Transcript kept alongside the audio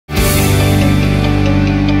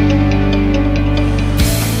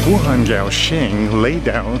Jarshen lay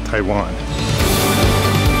down Taiwan.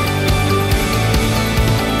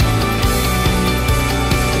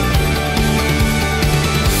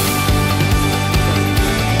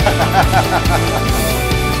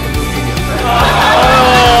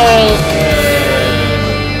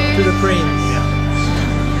 To the prince.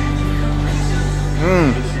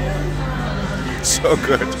 So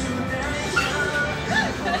good.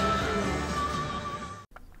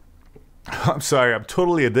 I'm sorry, I'm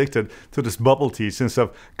totally addicted to this bubble tea since I've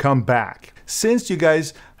come back. Since you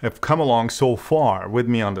guys have come along so far with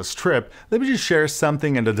me on this trip, let me just share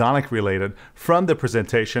something endodontic related from the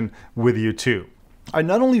presentation with you too. I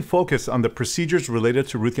not only focus on the procedures related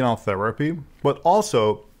to root canal therapy, but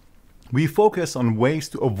also we focus on ways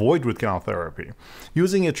to avoid root canal therapy,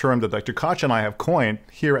 using a term that Dr. Koch and I have coined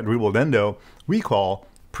here at Real Endo, we call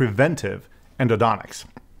preventive endodontics.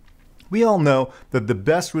 We all know that the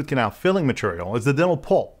best root canal filling material is the dental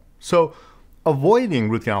pulp, so avoiding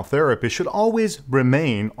root canal therapy should always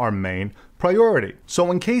remain our main priority.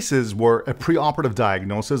 So in cases where a preoperative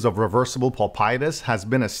diagnosis of reversible pulpitis has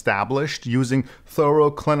been established using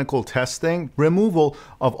thorough clinical testing, removal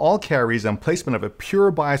of all caries and placement of a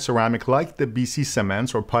pure bioceramic like the BC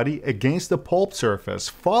cements or putty against the pulp surface,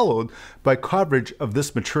 followed by coverage of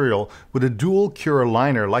this material with a dual cure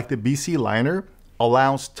liner like the BC liner,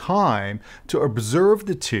 allows time to observe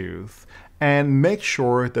the tooth and make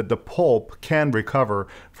sure that the pulp can recover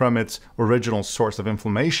from its original source of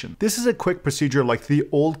inflammation. This is a quick procedure like the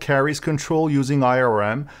old caries control using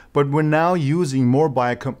IRM, but we're now using more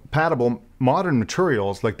biocompatible modern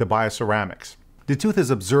materials like the bioceramics. The tooth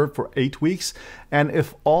is observed for 8 weeks, and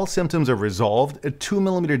if all symptoms are resolved, a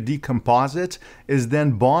 2mm decomposite is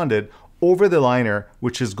then bonded over the liner,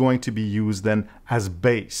 which is going to be used then as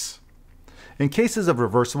base. In cases of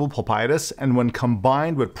reversible pulpitis and when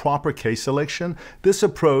combined with proper case selection, this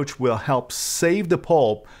approach will help save the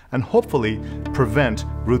pulp and hopefully prevent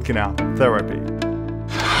root canal therapy.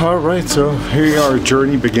 Alright, so here our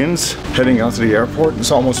journey begins, heading out to the airport.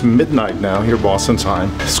 It's almost midnight now here Boston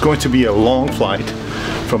time. It's going to be a long flight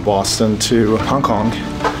from Boston to Hong Kong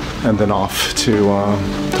and then off to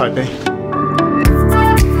Taipei.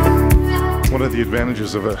 One of the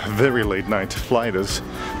advantages of a very late night flight is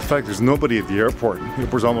the fact there's nobody at the airport. The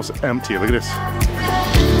airport's almost empty. Look at this.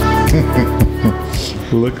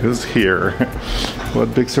 Look who's here.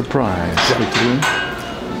 What big surprise.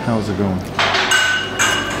 How's it going?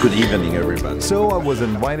 Good evening, everybody. So I was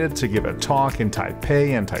invited to give a talk in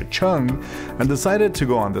Taipei and Taichung and decided to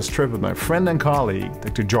go on this trip with my friend and colleague,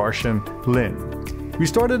 Dr. Jarshen Lin. We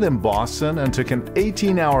started in Boston and took an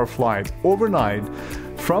 18-hour flight overnight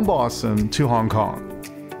from Boston to Hong Kong.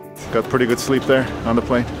 Got pretty good sleep there on the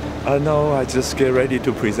plane? No, I just get ready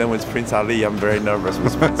to present with Prince Ali. I'm very nervous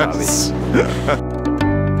with Prince Ali.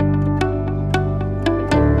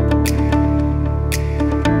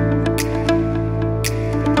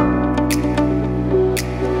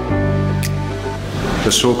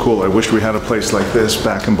 It's so cool. I wish we had a place like this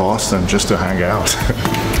back in Boston just to hang out.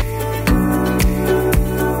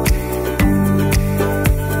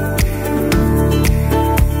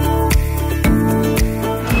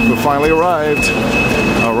 Finally arrived.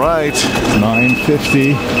 All right,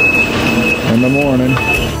 9:50 in the morning.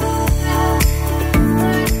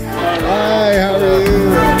 Hi, how are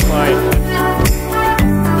you? Fine.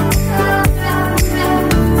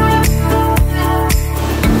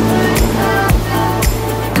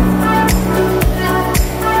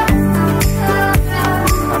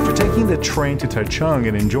 After taking the train to Taichung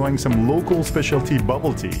and enjoying some local specialty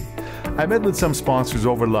bubble tea, I met with some sponsors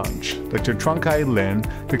over lunch, Dr. Trunkai Lin,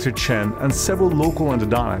 Dr. Chen, and several local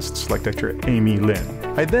endodontists like Dr. Amy Lin.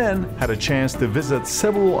 I then had a chance to visit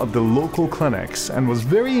several of the local clinics and was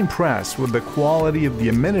very impressed with the quality of the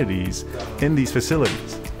amenities in these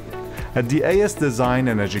facilities. At the AS Design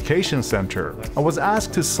and Education Center, I was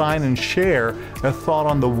asked to sign and share a thought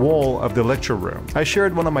on the wall of the lecture room. I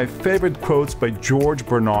shared one of my favorite quotes by George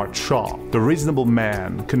Bernard Shaw: "The reasonable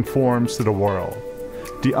man conforms to the world.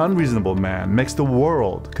 The unreasonable man makes the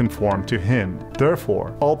world conform to him.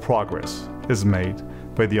 Therefore, all progress is made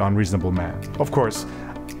by the unreasonable man." Of course,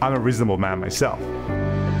 I'm a reasonable man myself.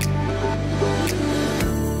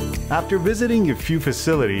 After visiting a few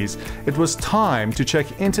facilities, it was time to check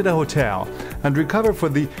into the hotel and recover for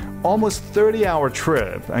the almost 30-hour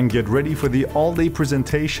trip and get ready for the all-day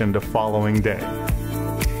presentation the following day.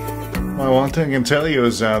 Well, one thing I can tell you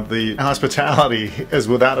is that the hospitality is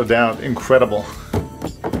without a doubt incredible.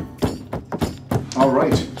 All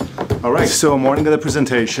right, All right, so morning of the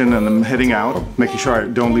presentation and I'm heading out, making sure I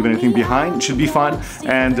don't leave anything behind. Should be fun.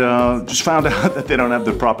 And just found out that they don't have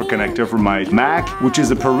the proper connector for my Mac, which is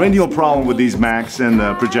a perennial problem with these Macs and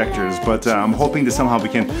projectors. But I'm hoping that somehow we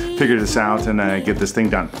can figure this out and get this thing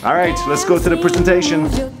done. All right, let's go to the presentation.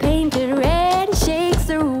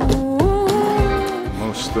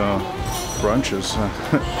 Most brunches,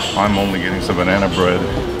 I'm only getting some banana bread.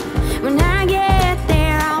 When I get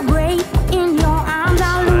there, I'll break in your arms.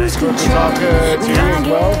 I'll lose Good to talk to you as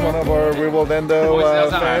well, one of our Preventive Endo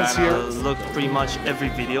fans here. Look pretty much every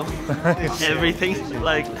video, everything,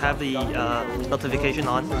 like have the notification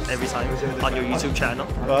on every time on your YouTube channel.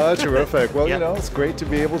 Terrific. Well, Yeah. you know, it's great to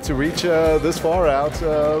be able to reach this far out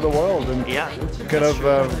the world and Yeah, kind of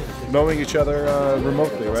knowing each other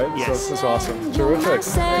remotely, right? Yes. So this is awesome. Terrific.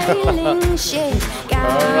 sailing ship.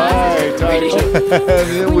 All right,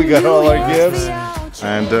 Taiwan. We got all our gifts.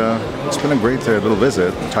 And it's been a great little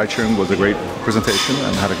visit. Taichung was a great presentation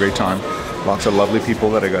and had a great time. Lots of lovely people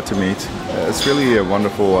that I got to meet. It's really a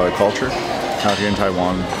wonderful culture out here in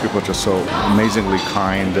Taiwan. People are just so amazingly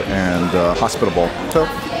kind and hospitable. So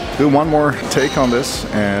do one more take on this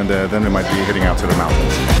and then we might be heading out to the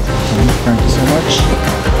mountains. Thank you so much.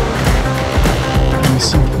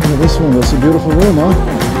 Look at this one. That's a beautiful room, huh?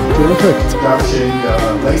 Terrific.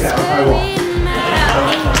 Jarshen Lin, Taiwan.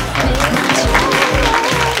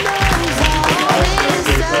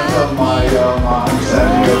 Of my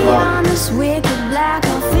understanding of On this wicked black,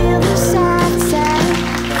 I'll feel the soft side.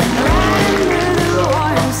 Right under the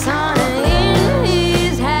warm sun in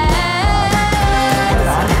his hands.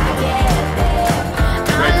 I get there,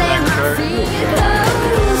 I'll lay my feet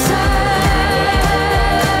closer.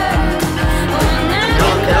 When I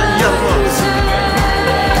get closer,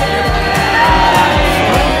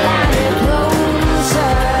 will I get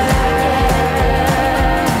closer?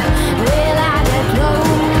 Will I get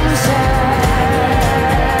closer?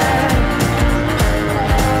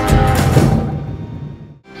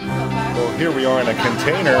 Well, here we are in a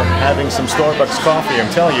container having some Starbucks coffee.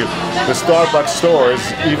 I'm telling you, the Starbucks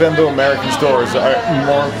stores, even though American stores, are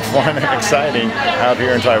more fun and exciting out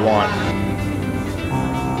here in Taiwan.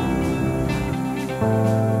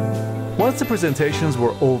 Once the presentations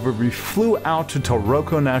were over, we flew out to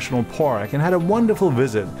Taroko National Park and had a wonderful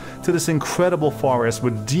visit to this incredible forest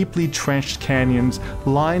with deeply trenched canyons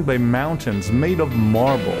lined by mountains made of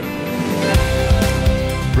marble,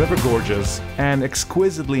 river gorges, and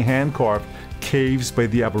exquisitely hand-carved caves by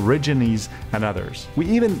the Aborigines and others. We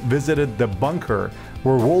even visited the bunker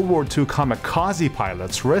where World War II kamikaze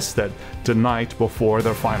pilots rested the night before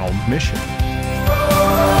their final mission.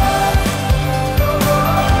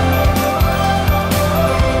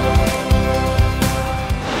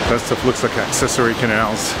 That stuff looks like accessory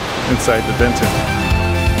canals inside the dentin.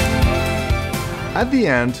 At the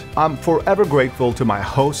end, I'm forever grateful to my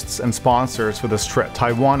hosts and sponsors for this trip: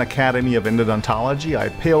 Taiwan Academy of Endodontology,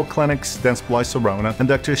 IPEO Clinics, Dentsply Sirona, and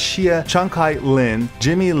Dr. Xie Changkai Lin,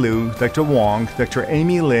 Jimmy Liu, Dr. Wong, Dr.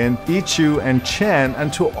 Amy Lin, Ichu, and Chen,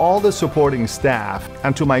 and to all the supporting staff,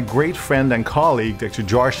 and to my great friend and colleague, Dr.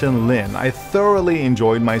 Jarshen Lin. I thoroughly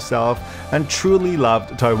enjoyed myself and truly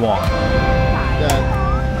loved Taiwan.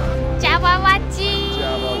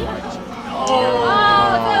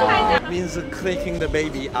 Means clicking the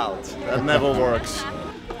baby out. That never works.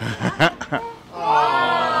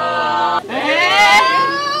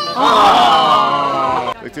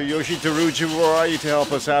 Dr. Yoshi Teruchi, where are you to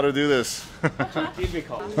help us how to do this?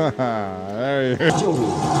 Difficult. There you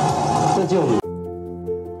go.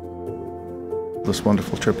 This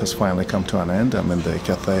wonderful trip has finally come to an end. I'm in the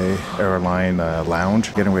Cathay Airline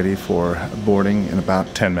lounge, getting ready for boarding in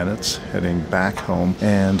about 10 minutes, heading back home.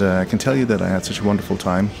 And I can tell you that I had such a wonderful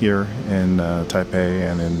time here in Taipei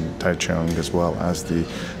and in Taichung, as well as the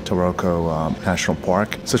Taroko National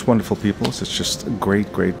Park. Such wonderful people. It's just a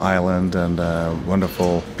great, great island and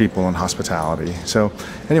wonderful people and hospitality. So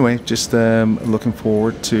anyway, just looking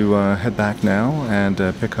forward to head back now and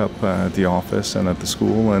pick up the office and at the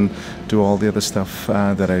school and do all the other stuff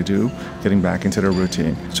that I do, getting back into the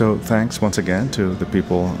routine. So thanks once again to the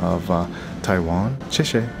people of Taiwan. 谢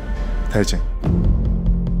谢，再见。